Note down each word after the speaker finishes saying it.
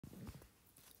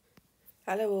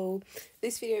Hello all.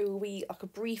 This video will be like a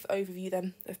brief overview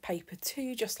then of paper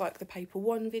 2, just like the paper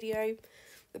 1 video.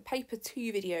 The paper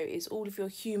 2 video is all of your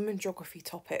human geography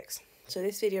topics. So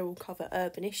this video will cover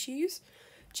urban issues,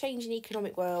 changing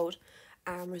economic world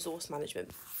and resource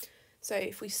management. So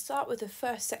if we start with the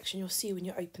first section you'll see when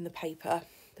you open the paper,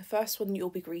 the first one you'll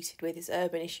be greeted with is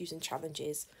urban issues and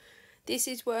challenges. This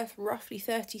is worth roughly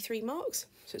 33 marks,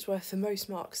 so it's worth the most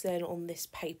marks then on this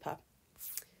paper.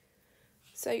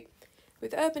 So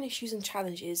with urban issues and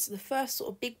challenges, the first sort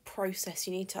of big process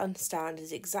you need to understand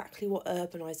is exactly what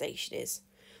urbanisation is.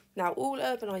 Now, all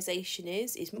urbanisation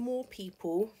is more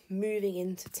people moving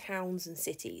into towns and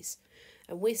cities.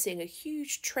 And we're seeing a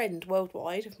huge trend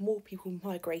worldwide of more people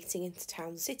migrating into towns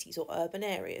and cities or urban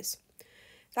areas.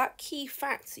 That key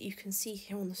fact that you can see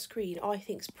here on the screen I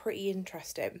think is pretty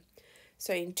interesting.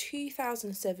 So in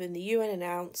 2007, the UN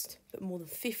announced that more than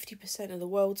 50% of the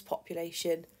world's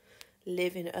population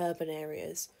live in urban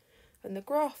areas, and the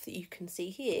graph that you can see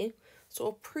here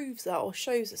sort of proves that or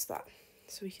shows us that.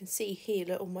 So we can see here,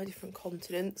 look, on my different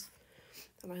continents,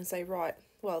 and I can say, right,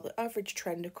 well, the average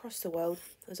trend across the world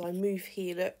as I move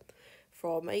here, look,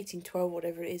 from 1812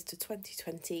 whatever it is to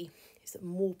 2020 is that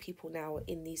more people now are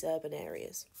in these urban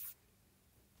areas.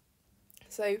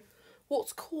 So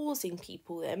what's causing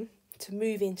people then to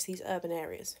move into these urban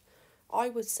areas? I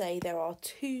would say there are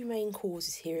two main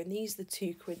causes here, and these are the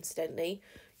two, coincidentally,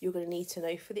 you're going to need to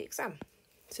know for the exam.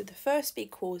 So the first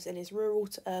big cause then is rural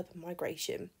to urban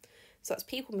migration. So that's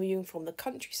people moving from the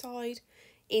countryside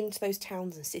into those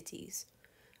towns and cities.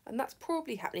 And that's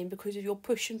probably happening because of your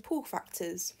push and pull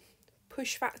factors.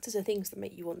 Push factors are things that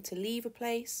make you want to leave a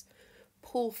place.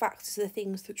 Pull factors are the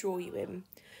things that draw you in.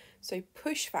 So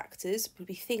push factors would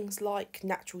be things like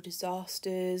natural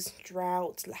disasters,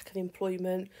 drought, lack of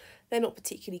employment. They're not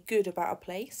particularly good about a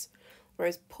place.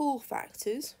 Whereas pull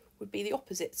factors would be the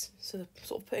opposite. So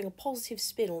sort of putting a positive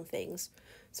spin on things.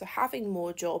 So having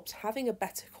more jobs, having a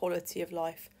better quality of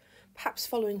life, perhaps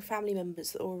following family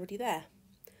members that are already there.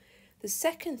 The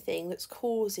second thing that's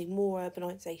causing more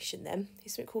urbanisation then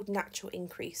is something called natural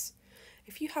increase.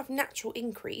 If you have natural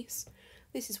increase,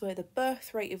 this is where the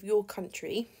birth rate of your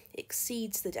country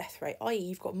exceeds the death rate, i.e.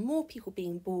 you've got more people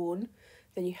being born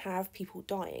than you have people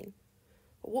dying.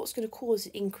 But what's going to cause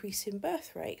an increase in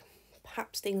birth rate?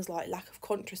 Perhaps things like lack of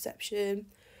contraception,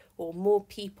 or more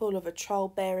people of a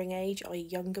childbearing age, i.e.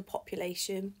 younger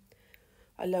population.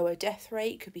 A lower death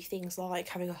rate could be things like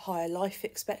having a higher life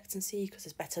expectancy because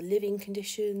there's better living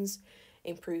conditions,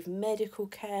 improved medical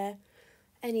care,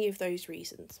 any of those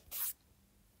reasons.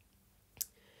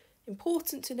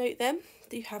 Important to note then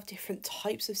that you have different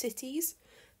types of cities.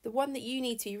 The one that you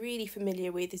need to be really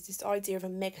familiar with is this idea of a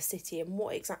megacity and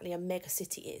what exactly a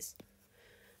megacity is.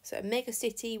 So a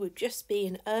megacity would just be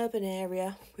an urban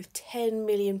area with 10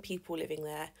 million people living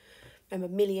there.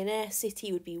 Remember, millionaire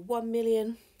city would be 1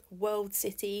 million. World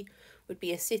city would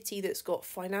be a city that's got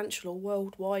financial or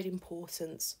worldwide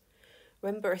importance.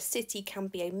 Remember, a city can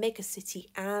be a megacity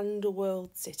and a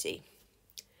world city.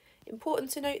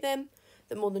 Important to note then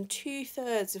that more than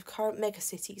 2/3 of current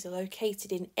megacities are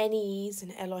located in NEs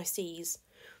and LICs.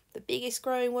 The biggest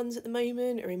growing ones at the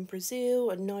moment are in Brazil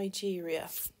and Nigeria.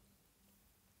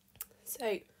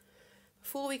 So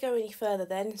before we go any further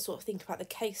then, sort of think about the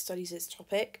case studies of this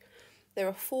topic, there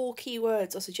are 4 key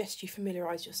words I suggest you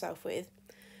familiarise yourself with.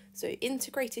 So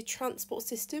integrated transport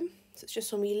system, so it's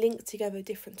just when we link together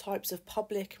different types of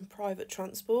public and private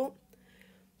transport.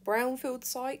 Brownfield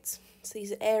sites, so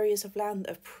these are areas of land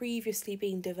that have previously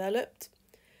been developed.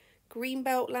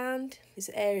 Greenbelt land is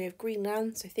an area of green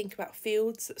land, so think about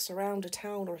fields that surround a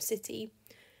town or a city.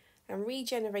 And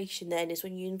regeneration then is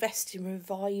when you invest in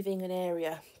reviving an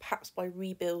area, perhaps by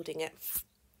rebuilding it.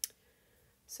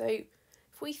 So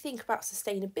if we think about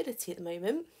sustainability at the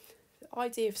moment, the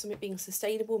idea of something being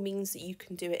sustainable means that you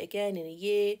can do it again in a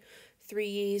year, 3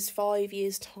 years, 5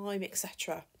 years time,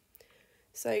 etc.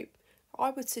 So I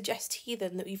would suggest here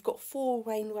then that you've got 4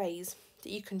 main ways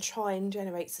that you can try and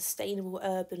generate sustainable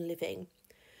urban living.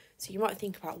 So you might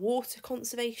think about water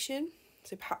conservation,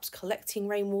 so perhaps collecting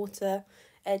rainwater,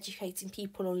 educating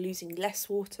people on losing less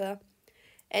water.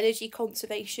 Energy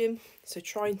conservation, so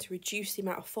trying to reduce the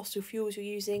amount of fossil fuels you're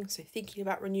using, so thinking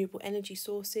about renewable energy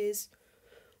sources.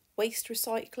 Waste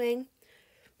recycling,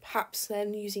 perhaps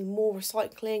then using more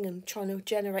recycling and trying to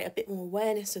generate a bit more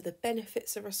awareness of the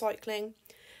benefits of recycling.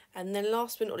 And then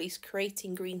last but not least,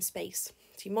 creating green space.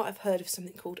 So you might have heard of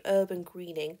something called urban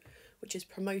greening, which is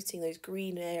promoting those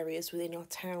green areas within our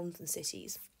towns and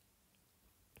cities.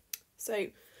 So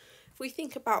if we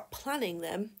think about planning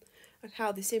them and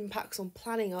how this impacts on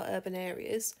planning our urban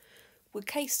areas, The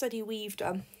case study we've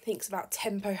done thinks about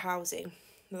tempo housing.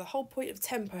 Now, the whole point of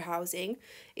tempo housing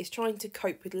is trying to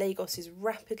cope with Lagos's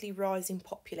rapidly rising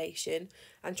population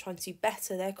and trying to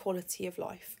better their quality of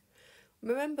life.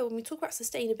 Remember, when we talk about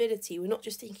sustainability, we're not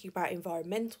just thinking about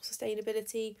environmental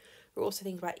sustainability, we're also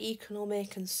thinking about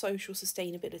economic and social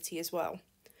sustainability as well.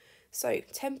 So,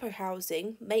 tempo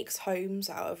housing makes homes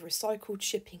out of recycled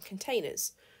shipping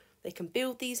containers. They can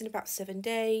build these in about 7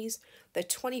 days, they're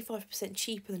 25%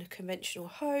 cheaper than a conventional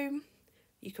home.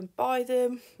 You can buy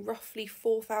them roughly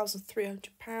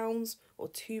 £4,300 or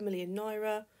 2 million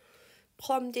naira.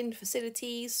 Plumbed in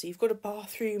facilities, so you've got a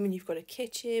bathroom and you've got a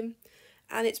kitchen,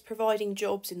 and it's providing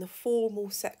jobs in the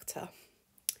formal sector.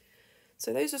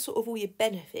 So those are sort of all your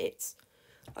benefits.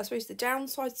 I suppose the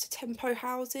downsides to tempo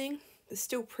housing, they're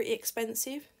still pretty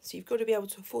expensive, so you've got to be able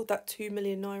to afford that 2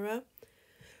 million naira.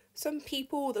 Some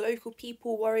people, the local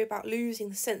people, worry about losing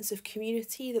the sense of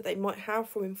community that they might have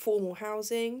from informal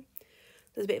housing.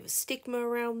 There's a bit of a stigma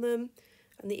around them,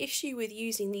 and the issue with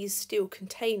using these steel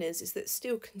containers is that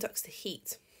steel conducts the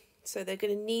heat, so they're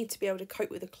going to need to be able to cope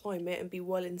with the climate and be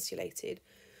well insulated.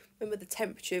 Remember the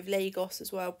temperature of Lagos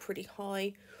as well, pretty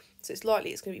high, so it's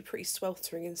likely it's going to be pretty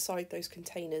sweltering inside those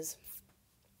containers.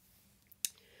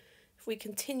 If we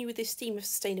continue with this theme of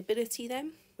sustainability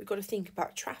then, we've got to think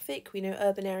about traffic. We know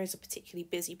urban areas are particularly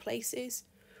busy places.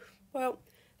 Well,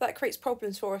 that creates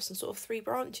problems for us in sort of 3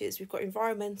 branches. We've got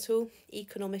environmental,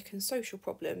 economic and social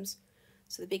problems.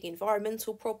 So the big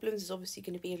environmental problems is obviously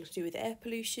going to be able to do with air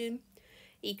pollution.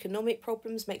 Economic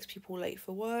problems makes people late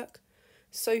for work.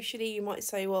 Socially, you might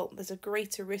say, well, there's a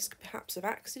greater risk perhaps of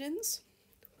accidents.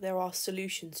 There are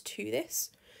solutions to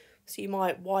this. So you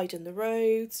might widen the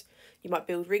roads, you might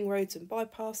build ring roads and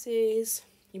bypasses,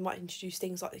 you might introduce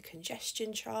things like the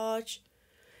congestion charge.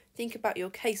 Think about your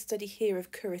case study here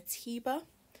of Curitiba.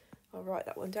 I'll write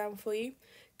that one down for you.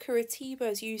 Curitiba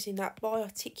is using that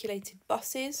bi-articulated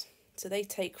buses. So they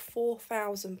take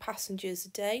 4,000 passengers a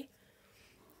day.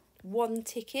 1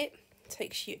 ticket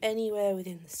takes you anywhere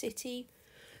within the city.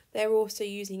 They're also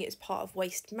using it as part of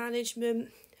waste management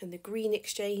and the green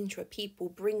exchange, where people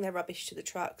bring their rubbish to the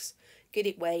trucks, get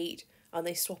it weighed, and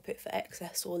they swap it for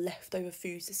excess or leftover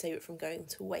foods to save it from going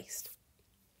to waste.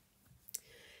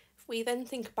 If we then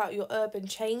think about your urban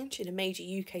change in a major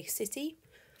UK city,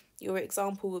 your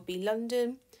example would be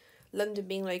London. London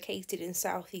being located in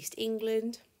southeast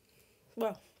England.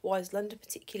 Well, why is London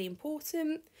particularly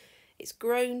important? It's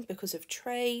grown because of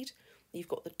trade. You've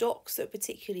got the docks that are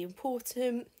particularly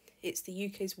important. It's the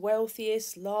UK's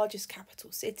wealthiest, largest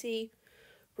capital city,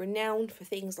 renowned for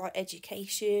things like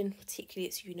education, particularly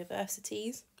its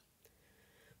universities.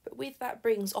 But with that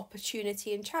brings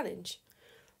opportunity and challenge.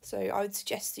 So I would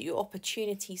suggest that your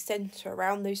opportunities centre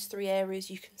around those 3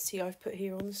 areas you can see I've put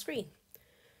here on the screen.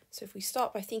 So if we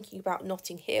start by thinking about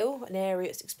Notting Hill, an area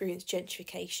that's experienced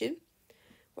gentrification,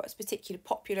 well, it's a particularly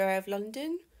popular area of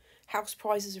London. House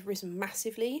prices have risen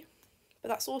massively, but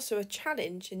that's also a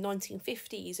challenge. In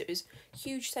 1950s, it was a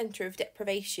huge centre of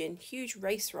deprivation, huge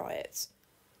race riots.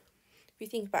 If we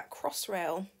think about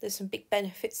Crossrail, there's some big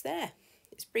benefits there.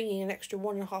 It's bringing an extra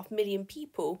 1.5 million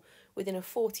people within a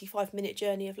 45-minute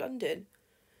journey of London.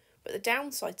 But the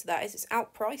downside to that is it's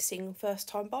outpricing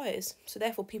first-time buyers, so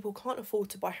therefore people can't afford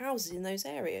to buy houses in those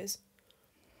areas.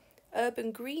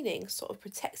 Urban greening, sort of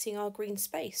protecting our green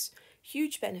space,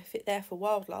 huge benefit there for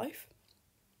wildlife.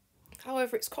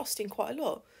 However, it's costing quite a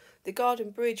lot. The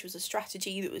Garden Bridge was a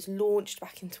strategy that was launched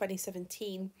back in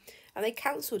 2017, and they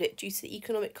cancelled it due to the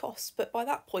economic costs, but by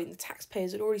that point the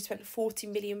taxpayers had already spent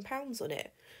 £40 million on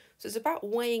it. So it's about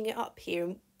weighing it up here,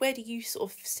 and where do you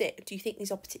sort of sit? Do you think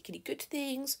these are particularly good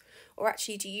things, or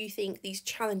actually do you think these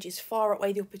challenges far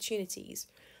outweigh the opportunities?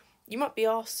 You might be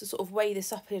asked to sort of weigh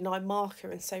this up in a 9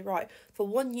 marker and say, right, for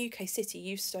one UK city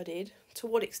you've studied, to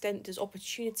what extent does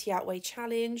opportunity outweigh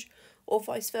challenge, or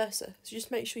vice versa? So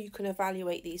just make sure you can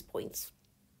evaluate these points.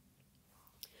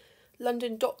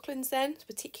 London Docklands then, it's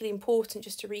particularly important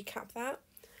just to recap that.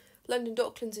 London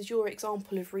Docklands is your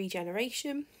example of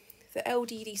regeneration. The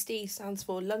LDDC stands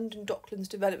for London Docklands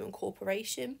Development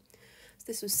Corporation. So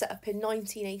this was set up in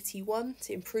 1981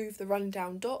 to improve the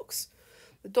rundown docks.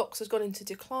 The docks has gone into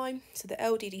decline, so the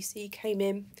LDDC came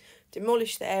in,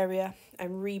 demolished the area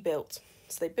and rebuilt.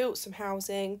 So they built some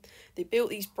housing, they built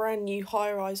these brand new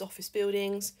high-rise office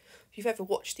buildings. If you've ever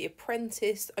watched The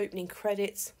Apprentice, the opening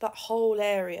credits, that whole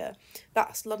area,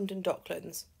 that's London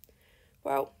Docklands.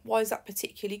 Well, why is that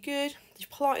particularly good? They've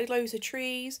planted loads of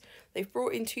trees, they've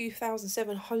brought in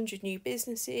 2,700 new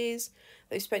businesses,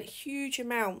 they've spent huge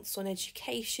amounts on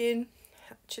education.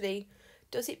 Actually,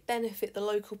 Does it benefit the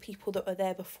local people that were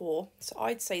there before? So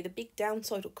I'd say the big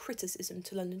downside or criticism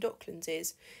to London Docklands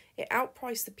is it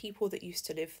outpriced the people that used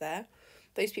to live there.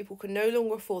 Those people can no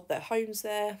longer afford their homes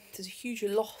there. There's a huge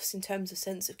loss in terms of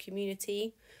sense of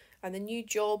community, and the new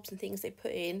jobs and things they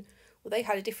put in, well, they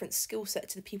had a different skill set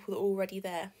to the people that were already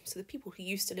there. So the people who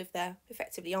used to live there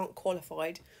effectively aren't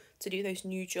qualified to do those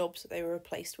new jobs that they were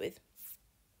replaced with.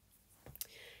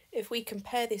 If we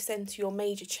compare this then to your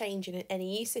major change in an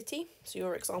NEE city, so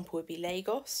your example would be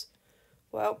Lagos.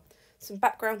 Well, some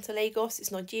background to Lagos,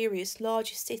 it's Nigeria's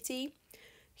largest city,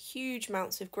 huge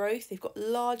amounts of growth, they've got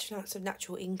large amounts of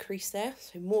natural increase there,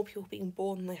 so more people being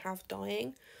born than they have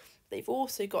dying. They've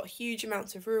also got huge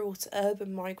amounts of rural to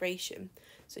urban migration,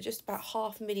 so just about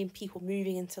 500,000 people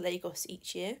moving into Lagos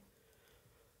each year.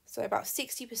 So about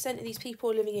 60% of these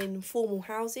people are living in informal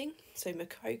housing, so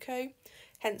Makoko,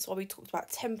 hence why we talked about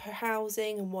temporary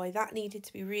housing and why that needed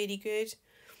to be really good.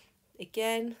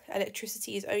 Again,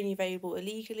 electricity is only available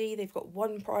illegally. They've got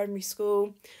one primary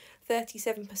school.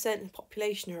 37% of the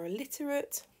population are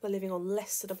illiterate. They're living on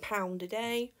less than £1 a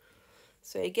day.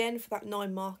 So again, for that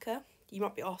 9 marker, you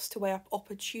might be asked to weigh up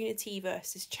opportunity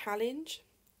versus challenge.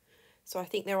 So I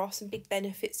think there are some big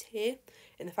benefits here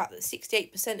in the fact that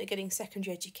 68% are getting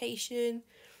secondary education.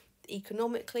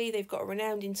 Economically, they've got a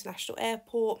renowned international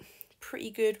airport,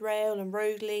 pretty good rail and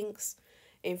road links.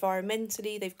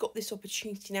 Environmentally, they've got this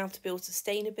opportunity now to build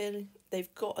sustainability.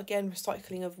 They've got, again,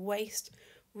 recycling of waste.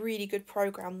 Really good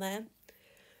programme there.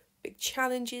 Big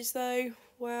challenges though,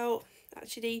 well,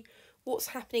 actually, what's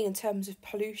happening in terms of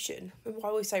pollution? Remember, I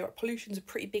always say, right, pollution's a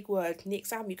pretty big word. In the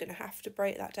exam, you're going to have to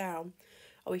break that down.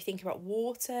 Are we thinking about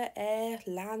water, air,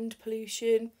 land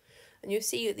pollution? And you'll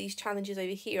see that these challenges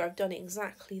over here, I've done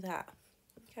exactly that.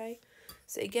 Okay,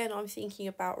 so again, I'm thinking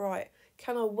about, right,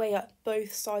 can I weigh up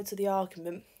both sides of the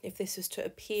argument if this is to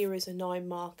appear as a 9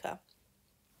 marker?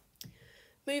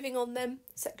 Moving on then,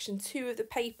 section 2 of the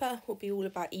paper will be all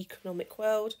about economic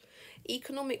world.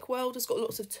 Economic world has got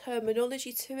lots of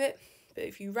terminology to it, but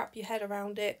if you wrap your head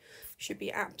around it, it should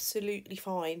be absolutely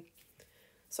fine.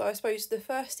 So I suppose the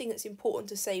first thing that's important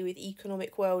to say with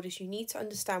economic world is you need to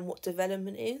understand what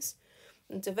development is.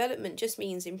 And development just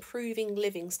means improving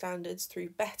living standards through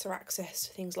better access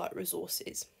to things like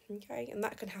resources. Okay, and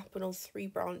that can happen on 3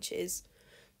 branches.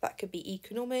 That could be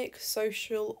economic,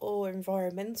 social, or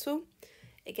environmental.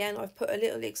 Again, I've put a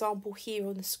little example here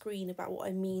on the screen about what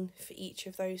I mean for each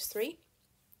of those 3.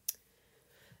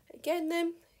 Again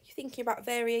then, you're thinking about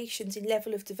variations in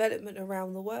level of development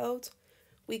around the world.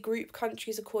 We group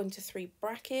countries according to 3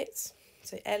 brackets,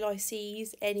 so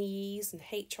LICs, NEEs and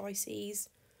HICs.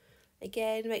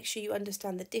 Again, make sure you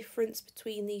understand the difference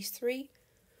between these 3.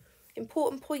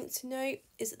 Important point to note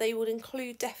is that they will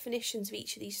include definitions of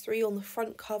each of these 3 on the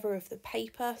front cover of the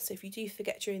paper, so if you do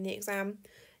forget during the exam,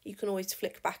 you can always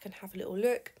flick back and have a little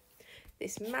look.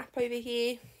 This map over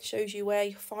here shows you where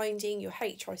you're finding your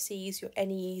HICs, your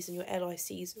NEEs and your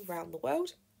LICs around the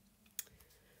world.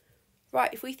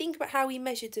 Right, if we think about how we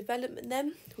measure development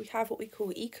then, we have what we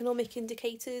call economic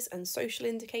indicators and social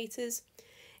indicators.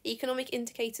 Economic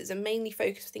indicators are mainly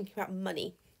focused on thinking about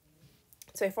money.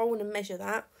 So if I want to measure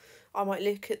that, I might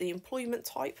look at the employment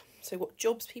type, so what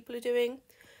jobs people are doing.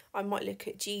 I might look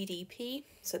at GDP,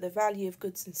 so the value of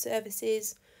goods and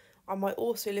services. I might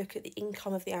also look at the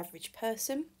income of the average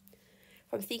person.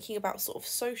 If I'm thinking about sort of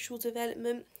social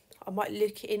development, I might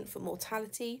look at infant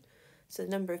mortality, so the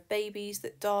number of babies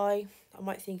that die. I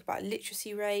might think about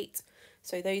literacy rate,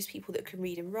 so those people that can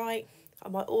read and write. I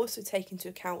might also take into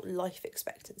account life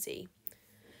expectancy.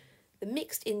 The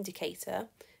mixed indicator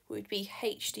would be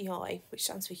HDI, which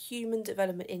stands for Human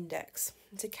Development Index.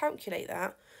 And to calculate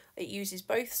that, it uses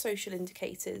both social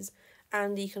indicators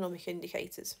and economic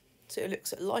indicators. So it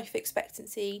looks at life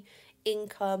expectancy,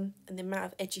 income, and the amount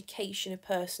of education a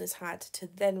person has had to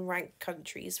then rank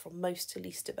countries from most to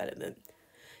least development.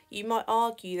 You might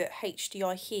argue that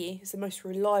HDI here is the most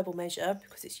reliable measure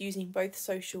because it's using both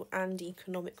social and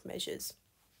economic measures.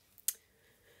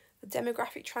 The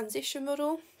demographic transition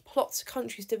model plots a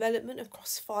country's development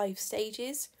across 5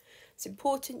 stages. It's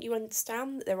important you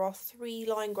understand that there are 3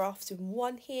 line graphs in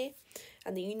one here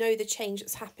and that you know the change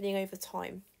that's happening over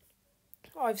time.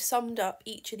 I've summed up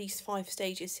each of these 5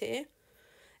 stages here.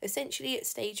 Essentially at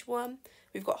stage 1,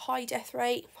 we've got high death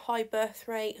rate, high birth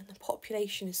rate, and the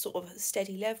population is sort of at a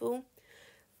steady level.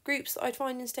 Groups that I'd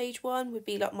find in stage 1 would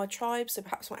be like my tribes, so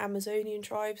perhaps my Amazonian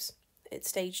tribes. At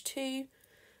stage 2,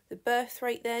 the birth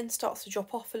rate then starts to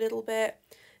drop off a little bit.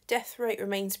 Death rate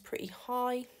remains pretty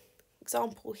high.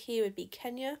 Example here would be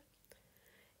Kenya.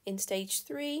 In stage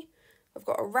 3, I've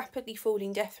got a rapidly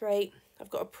falling death rate. I've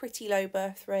got a pretty low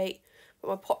birth rate, but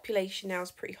my population now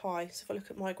is pretty high. So if I look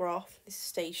at my graph, this is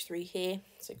stage 3 here.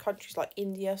 So countries like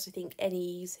India, so think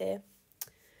NEEs here.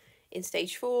 In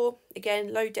stage 4,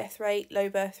 again, low death rate, low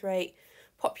birth rate.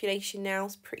 Population now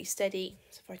is pretty steady.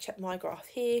 So if I check my graph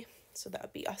here, so that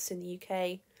would be us in the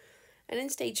UK. And in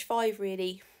stage 5,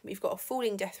 really, we've got a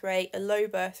falling death rate, a low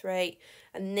birth rate,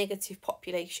 and negative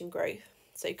population growth.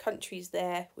 So countries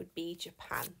there would be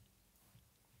Japan.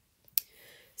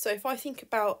 So if I think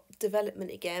about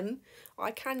development again,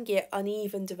 I can get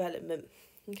uneven development.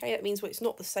 Okay, that means it's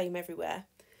not the same everywhere.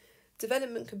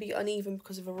 Development can be uneven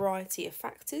because of a variety of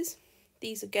factors.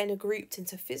 These again are grouped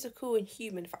into physical and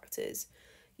human factors.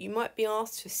 You might be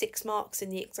asked for 6 marks in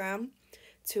the exam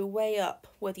to weigh up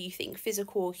whether you think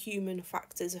physical or human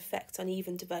factors affect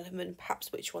uneven development,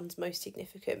 perhaps which one's most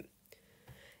significant.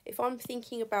 If I'm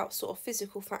thinking about sort of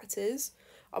physical factors,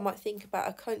 I might think about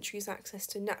a country's access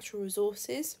to natural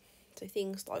resources, so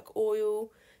things like oil,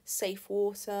 safe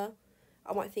water.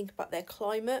 I might think about their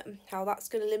climate and how that's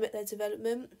going to limit their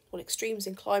development. Well, extremes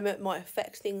in climate might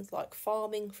affect things like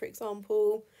farming, for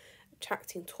example,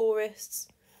 attracting tourists.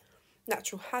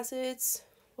 Natural hazards,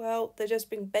 well, they just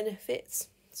bring benefits,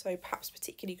 so perhaps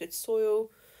particularly good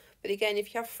soil. But again,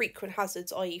 if you have frequent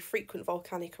hazards, i.e. frequent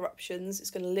volcanic eruptions,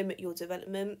 it's going to limit your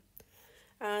development.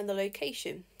 And the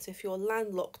location, so if you're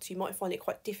landlocked, you might find it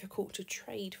quite difficult to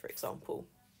trade, for example.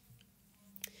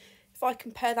 If I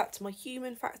compare that to my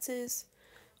human factors,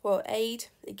 well, aid,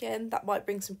 again, that might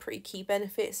bring some pretty key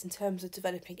benefits in terms of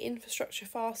developing infrastructure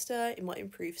faster, it might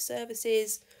improve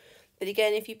services. But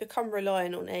again, if you become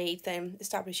reliant on aid, then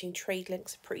establishing trade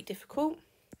links are pretty difficult.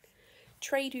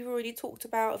 Trade we've already talked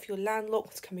about, if you're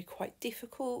landlocked, can be quite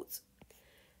difficult.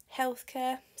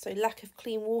 Healthcare, so lack of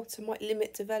clean water might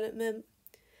limit development.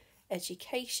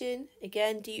 Education,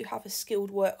 again, do you have a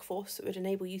skilled workforce that would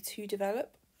enable you to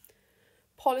develop?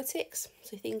 Politics,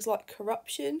 so things like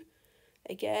corruption.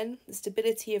 Again, the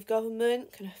stability of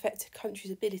government can affect a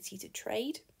country's ability to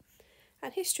trade.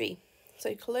 And history,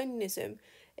 so colonialism.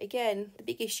 Again, the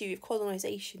big issue with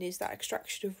colonisation is that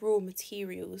extraction of raw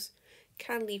materials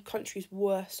can leave countries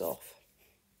worse off.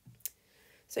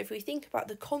 So if we think about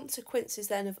the consequences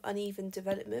then of uneven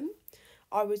development,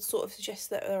 I would sort of suggest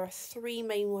that there are 3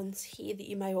 main ones here that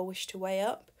you may well wish to weigh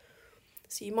up.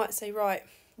 So you might say, right,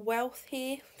 wealth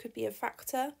here could be a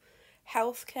factor.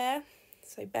 Healthcare,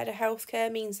 so better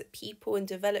healthcare means that people in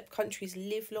developed countries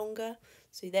live longer,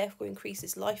 so therefore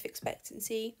increases life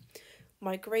expectancy.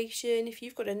 Migration, if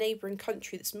you've got a neighbouring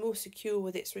country that's more secure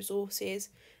with its resources,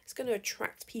 it's going to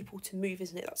attract people to move,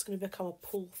 isn't it? That's going to become a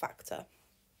pull factor.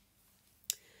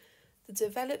 The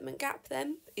development gap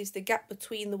then is the gap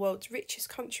between the world's richest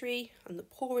country and the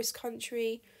poorest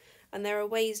country, and there are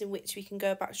ways in which we can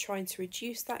go about trying to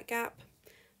reduce that gap.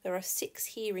 There are 6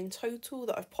 here in total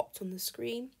that I've popped on the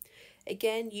screen.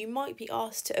 Again, you might be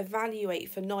asked to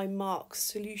evaluate for 9 marks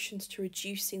solutions to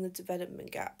reducing the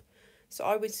development gap. So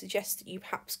I would suggest that you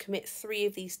perhaps commit 3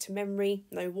 of these to memory,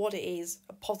 know what it is,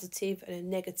 a positive and a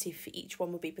negative for each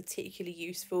one would be particularly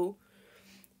useful.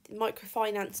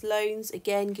 Microfinance loans,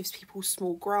 again, gives people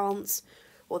small grants.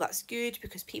 Well, that's good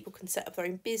because people can set up their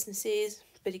own businesses,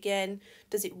 but again,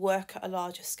 does it work at a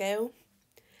larger scale?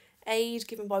 Aid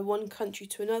given by one country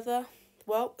to another,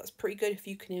 well, that's pretty good if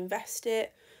you can invest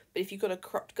it, but if you've got a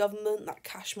corrupt government, that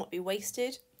cash might be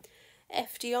wasted.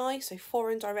 FDI, so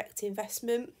foreign direct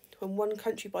investment, when one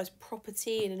country buys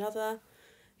property in another,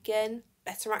 again,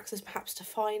 better access perhaps to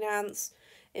finance,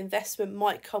 investment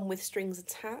might come with strings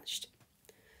attached.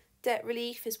 Debt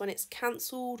relief is when it's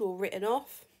cancelled or written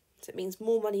off, so it means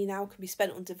more money now can be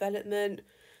spent on development,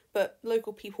 but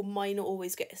local people might not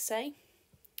always get a say.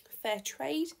 Fair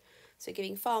trade, so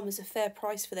giving farmers a fair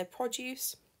price for their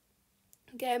produce.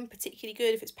 Again, particularly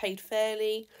good if it's paid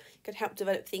fairly, it can help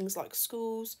develop things like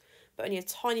schools, but only a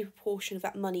tiny proportion of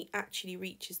that money actually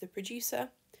reaches the producer.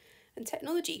 And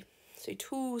technology, so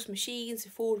tools, machines,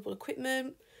 affordable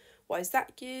equipment. Why is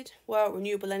that good? Well,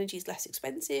 renewable energy is less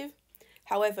expensive.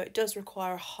 However, it does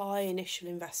require a high initial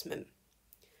investment.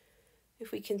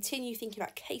 If we continue thinking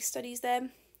about case studies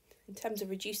then, in terms of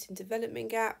reducing development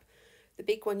gap, the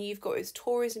big one you've got is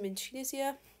tourism in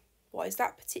Tunisia. Why is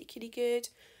that particularly good?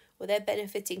 Well, they're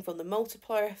benefiting from the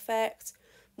multiplier effect.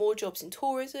 More jobs in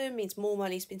tourism means more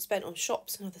money's been spent on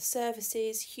shops and other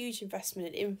services, huge investment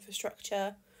in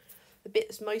infrastructure. The bit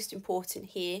that's most important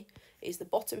here is the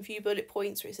bottom few bullet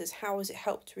points where it says how has it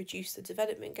helped to reduce the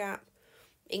development gap.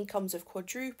 Incomes have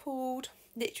quadrupled,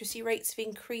 literacy rates have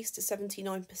increased to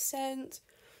 79%,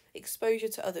 exposure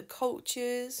to other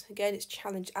cultures, again it's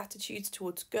challenged attitudes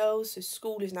towards girls, so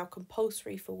school is now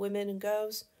compulsory for women and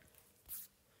girls.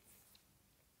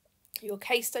 Your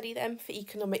case study then for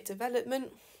economic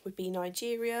development would be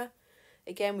Nigeria.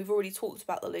 Again, we've already talked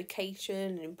about the location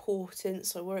and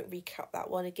importance, so I won't recap that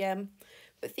one again.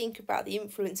 But think about the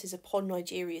influences upon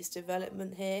Nigeria's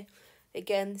development here.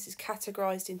 Again, this is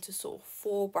categorised into sort of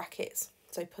 4 brackets.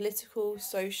 So political,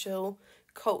 social,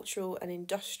 cultural and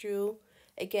industrial.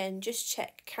 Again, just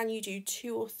check, can you do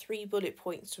 2 or 3 bullet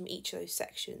points from each of those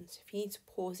sections? If you need to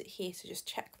pause it here to just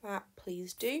check that,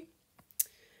 please do.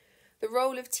 The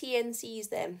role of TNCs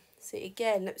then. So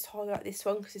again, let's highlight this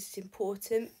one because this is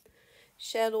important.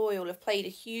 Shell Oil have played a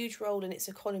huge role in its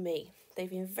economy.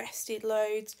 They've invested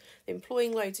loads, they're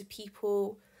employing loads of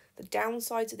people. The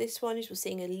downsides of this one is we're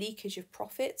seeing a leakage of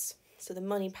profits. So the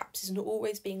money perhaps isn't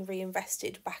always being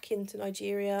reinvested back into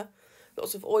Nigeria.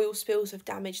 Lots of oil spills have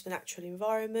damaged the natural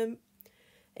environment.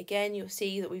 Again, you'll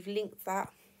see that we've linked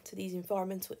that to these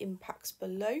environmental impacts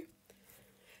below.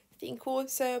 Think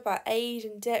also about aid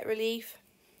and debt relief.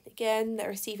 Again, they're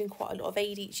receiving quite a lot of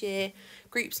aid each year.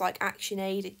 Groups like Action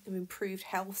Aid have improved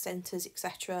health centres,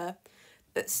 etc.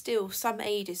 But still, some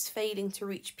aid is failing to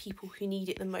reach people who need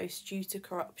it the most due to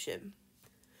corruption.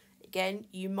 Again,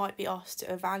 you might be asked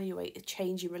to evaluate the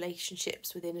change in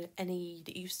relationships within an aid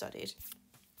that you've studied.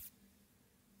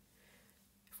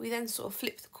 If we then sort of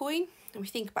flip the coin and we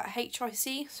think about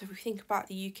HIC, so if we think about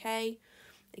the UK,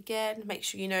 again, make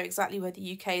sure you know exactly where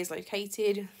the UK is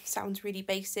located. Sounds really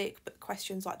basic, but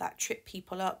questions like that trip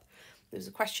people up. There was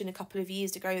a question a couple of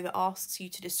years ago that asks you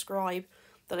to describe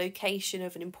the location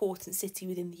of an important city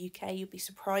within the UK. You'll be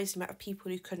surprised the amount of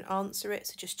people who couldn't answer it,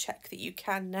 so just check that you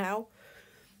can now.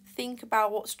 Think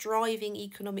about what's driving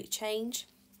economic change.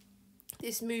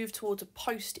 This move towards a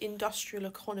post-industrial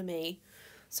economy,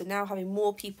 so now having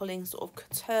more people in sort of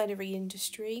quaternary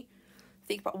industry.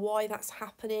 Think about why that's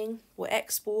happening. We're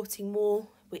exporting more,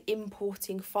 we're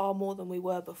importing far more than we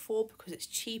were before because it's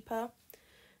cheaper.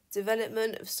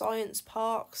 Development of science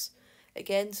parks,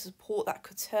 again to support that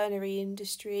quaternary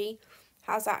industry,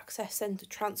 has access then to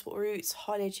transport routes,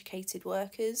 highly educated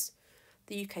workers.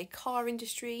 The UK car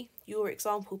industry, your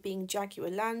example being Jaguar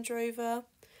Land Rover.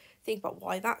 Think about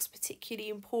why that's particularly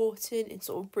important in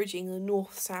sort of bridging the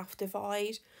north-south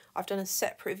divide. I've done a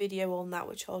separate video on that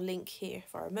which I'll link here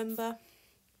if I remember.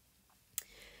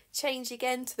 Change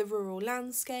again to the rural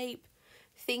landscape.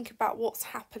 Think about what's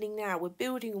happening now. We're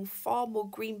building on far more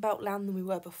greenbelt land than we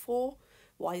were before.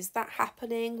 Why is that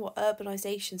happening? Well,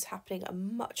 urbanisation's happening at a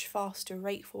much faster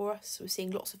rate for us. So we're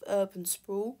seeing lots of urban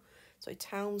sprawl, so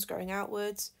towns growing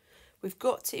outwards. We've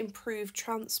got to improve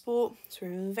transport, so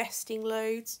we're investing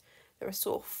loads. There are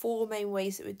sort of 4 main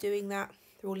ways that we're doing that.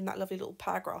 They're all in that lovely little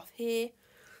paragraph here.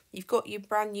 You've got your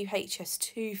brand new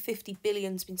HS2, 50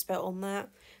 billion's been spent on that.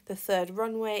 The 3rd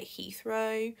runway at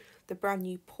Heathrow, the brand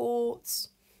new ports.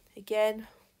 Again,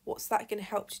 what's that going to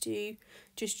help to do?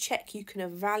 Just check you can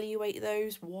evaluate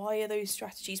those. Why are those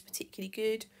strategies particularly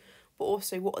good? But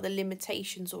also, what are the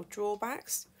limitations or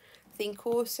drawbacks? Think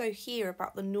also here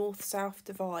about the north-south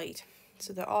divide.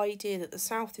 So the idea that the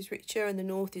south is richer and the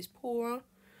north is poorer.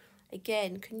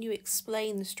 Again, can you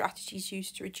explain the strategies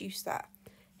used to reduce that?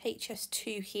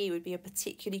 HS2 here would be a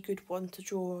particularly good one to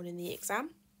draw on in the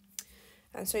exam.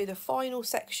 And so the final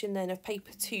section then of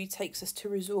paper 2 takes us to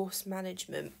resource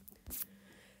management.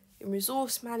 In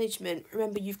resource management,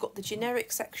 remember you've got the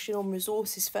generic section on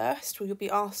resources first, where you'll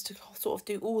be asked to sort of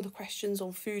do all the questions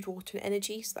on food, water and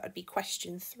energy, so that would be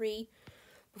question 3.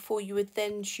 Before you would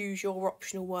then choose your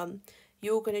optional one,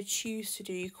 you're going to choose to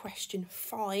do question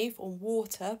 5 on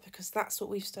water, because that's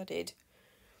what we've studied.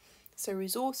 So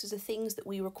resources are things that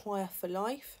we require for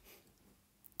life.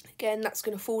 Again, that's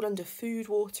going to fall under food,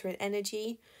 water and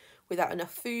energy. Without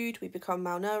enough food, we become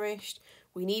malnourished.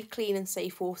 We need clean and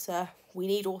safe water. We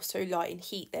need also light and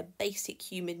heat. They're basic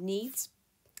human needs.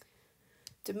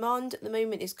 Demand at the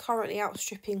moment is currently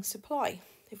outstripping supply.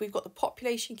 If we've got the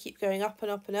population keep going up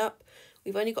and up and up,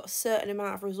 we've only got a certain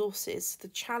amount of resources. The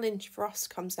challenge for us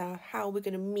comes down to how we're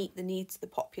going to meet the needs of the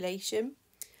population.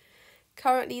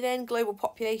 Currently then, global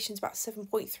population is about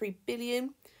 7.3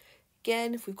 billion.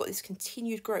 Again, if we've got this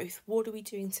continued growth, what are we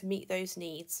doing to meet those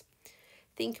needs?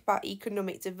 Think about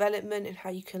economic development and how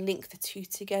you can link the two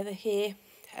together here.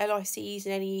 LICs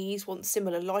and NEEs want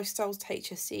similar lifestyles to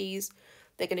HSCs.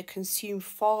 They're going to consume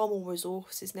far more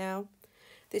resources now.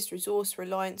 This resource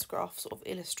reliance graph sort of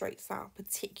illustrates that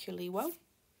particularly well.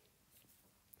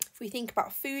 If we think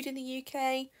about food in the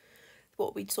UK,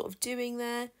 what we're sort of doing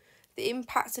there, the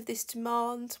impact of this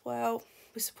demand, well,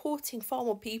 we're supporting far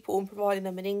more people and providing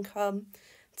them an income.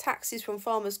 Taxes from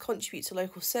farmers contribute to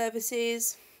local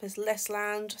services. There's less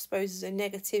land, I suppose, is a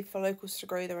negative for locals to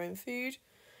grow their own food.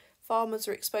 Farmers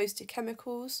are exposed to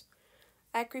chemicals.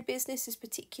 Agribusiness is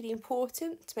particularly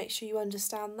important to make sure you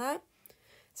understand that.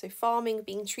 So farming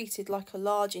being treated like a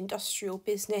large industrial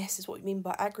business is what we mean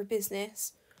by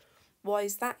agribusiness. Why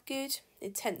is that good?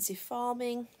 Intensive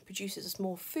farming produces us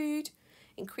more food,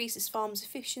 increases farmers'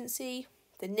 efficiency.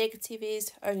 The negative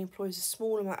is only employs a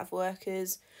small amount of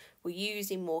workers. We're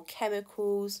using more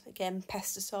chemicals, again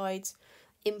pesticides,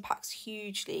 impacts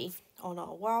hugely on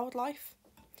our wildlife.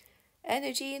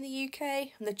 Energy in the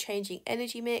UK and the changing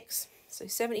energy mix. So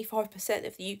 75%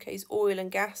 of the UK's oil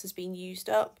and gas has been used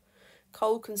up.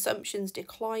 Coal consumption's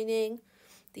declining.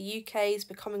 The UK is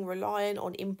becoming reliant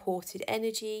on imported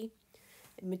energy.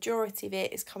 The majority of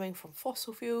it is coming from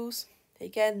fossil fuels.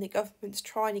 Again, the government's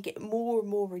trying to get more and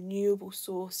more renewable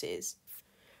sources.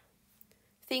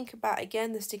 Think about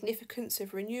again the significance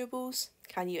of renewables.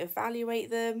 Can you evaluate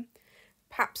them?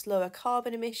 Perhaps lower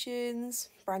carbon emissions,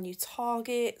 brand new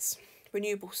targets,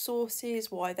 renewable sources,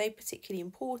 why are they particularly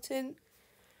important?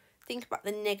 Think about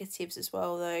the negatives as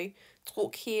well though.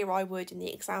 Talk here I would in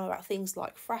the exam about things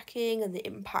like fracking and the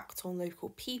impact on local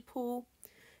people.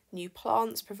 New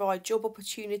plants provide job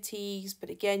opportunities, but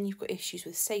again you've got issues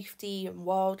with safety and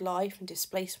wildlife and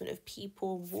displacement of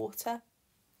people and water.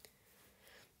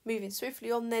 Moving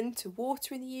swiftly on then to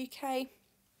water in the UK.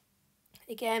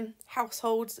 Again,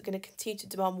 households are going to continue to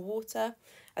demand water.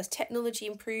 As technology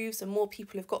improves and more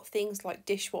people have got things like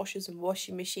dishwashers and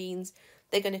washing machines,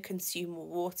 they're going to consume more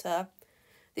water.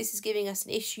 This is giving us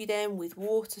an issue then with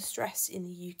water stress in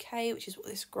the UK, which is what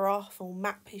this graph or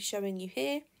map is showing you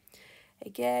here.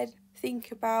 Again,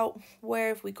 think about where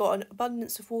have we got an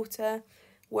abundance of water,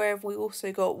 where have we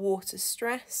also got water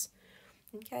stress.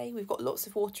 Okay, we've got lots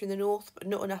of water in the north, but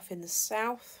not enough in the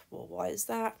south. Well, why is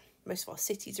that? Most of our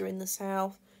cities are in the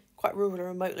south, quite rural and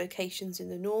remote locations in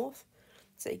the north.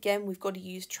 So again, we've got to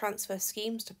use transfer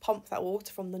schemes to pump that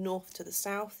water from the north to the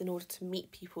south in order to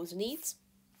meet people's needs.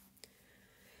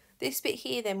 This bit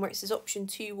here then, where it says option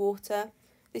 2 water,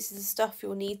 this is the stuff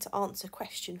you'll need to answer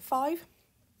question 5.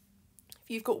 If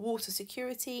you've got water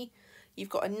security, you've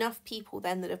got enough people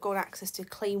then that have got access to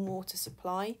clean water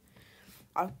supply.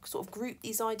 I've sort of grouped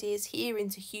these ideas here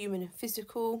into human and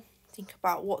physical. Think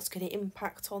about what's going to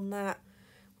impact on that.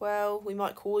 Well, we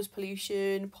might cause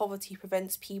pollution, poverty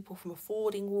prevents people from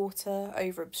affording water,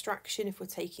 over abstraction if we're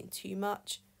taking too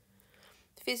much.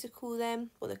 Physical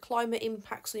then, well, the climate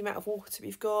impacts the amount of water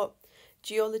we've got.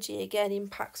 Geology again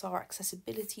impacts our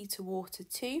accessibility to water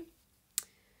too.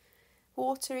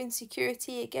 Water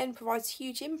insecurity again provides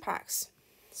huge impacts.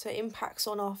 So it impacts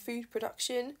on our food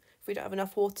production if we don't have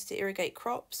enough water to irrigate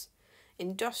crops.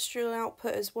 Industrial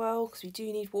output as well, because we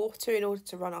do need water in order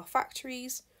to run our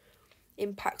factories.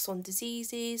 Impacts on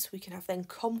diseases, we can have then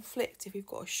conflict if we've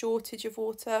got a shortage of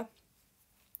water.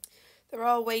 There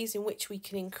are ways in which we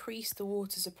can increase the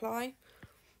water supply.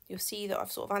 You'll see that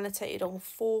I've sort of annotated on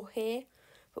 4 here,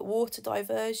 but water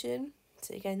diversion,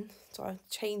 so again,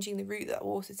 changing the route that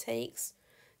water takes.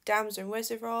 Dams and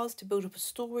reservoirs to build up a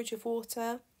storage of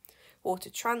water.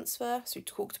 Water transfer, so we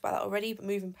talked about that already, but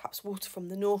moving perhaps water from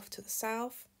the north to the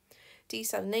south.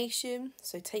 Desalination,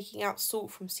 so taking out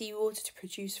salt from seawater to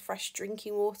produce fresh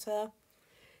drinking water.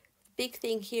 The big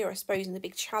thing here, I suppose, and the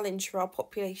big challenge for our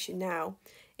population now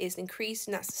is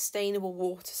increasing that sustainable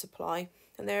water supply.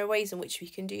 And there are ways in which we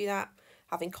can do that,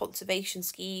 having conservation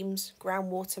schemes,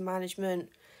 groundwater management,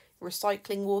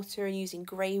 recycling water and using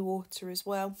grey water as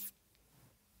well.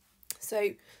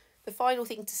 So the final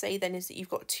thing to say then is that you've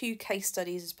got 2 case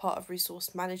studies as part of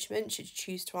resource management should you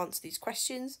choose to answer these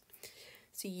questions.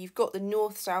 So you've got the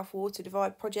North-South Water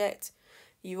Divide project,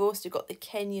 you've also got the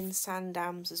Kenyan sand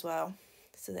dams as well.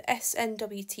 So the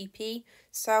SNWTP,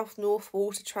 South-North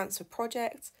Water Transfer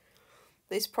Project.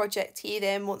 This project here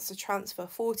then wants to transfer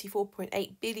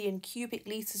 44.8 billion cubic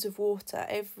litres of water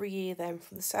every year then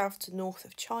from the south to north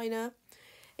of China.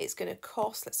 It's going to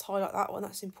cost, let's highlight that one,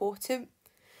 that's important,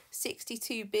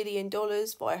 $62 billion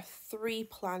via 3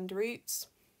 planned routes.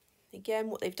 Again,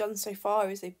 what they've done so far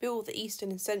is they've built the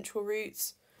eastern and central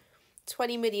routes.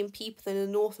 20 million people in the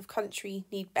north of country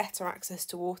need better access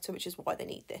to water, which is why they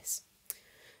need this.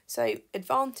 So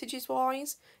advantages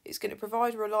wise, it's going to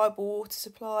provide a reliable water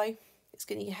supply. It's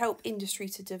going to help industry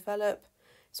to develop.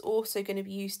 It's also going to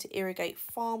be used to irrigate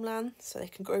farmland so they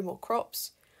can grow more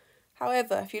crops.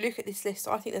 However, if you look at this list,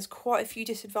 I think there's quite a few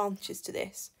disadvantages to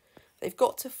this. They've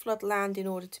got to flood land in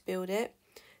order to build it.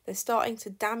 They're starting to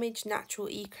damage natural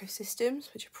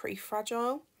ecosystems, which are pretty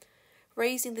fragile.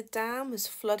 Raising the dam has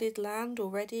flooded land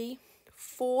already,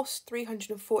 forced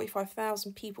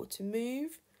 345,000 people to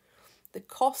move. The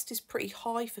cost is pretty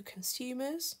high for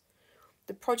consumers.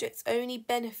 The project's only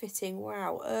benefiting,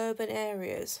 urban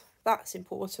areas. That's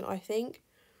important, I think.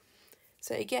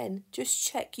 So again, just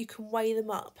check you can weigh them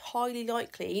up. Highly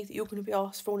likely that you're going to be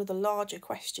asked for one of the larger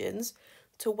questions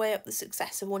to weigh up the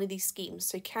success of one of these schemes.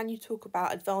 So can you talk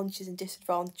about advantages and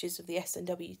disadvantages of the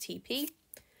SNWTP?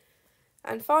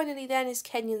 And finally then is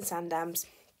Kenyan sand dams.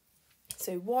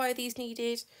 So why are these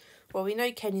needed? Well, we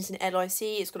know Kenya's an LIC,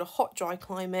 it's got a hot, dry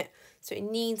climate, so it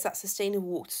needs that sustainable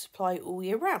water supply all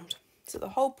year round. So the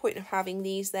whole point of having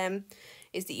these then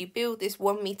is that you build this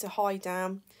 1 metre high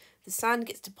dam, the sand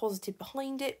gets deposited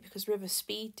behind it because river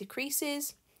speed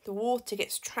decreases, the water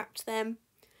gets trapped then.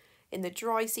 In the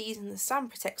dry season, the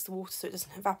sand protects the water so it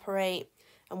doesn't evaporate,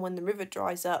 and when the river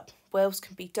dries up, wells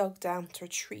can be dug down to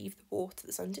retrieve the water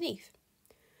that's underneath.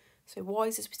 So why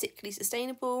is this particularly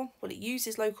sustainable? Well, it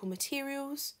uses local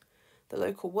materials, the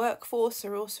local workforce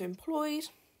are also employed,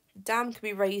 the dam can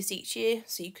be raised each year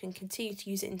so you can continue to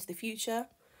use it into the future,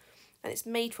 and it's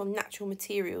made from natural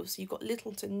materials so you've got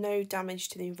little to no damage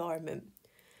to the environment.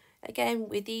 Again,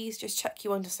 with these, just check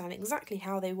you understand exactly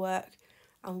how they work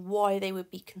and why they would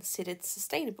be considered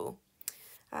sustainable.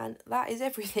 And that is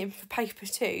everything for paper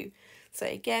 2. So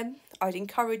again, I'd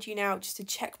encourage you now just to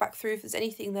check back through if there's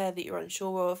anything there that you're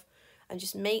unsure of, and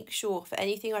just make sure for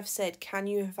anything I've said, can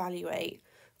you evaluate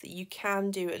that you can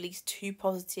do at least 2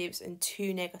 positives and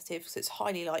 2 negatives, so it's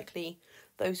highly likely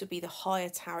those would be the higher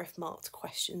tariff marked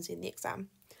questions in the exam.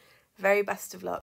 Very best of luck.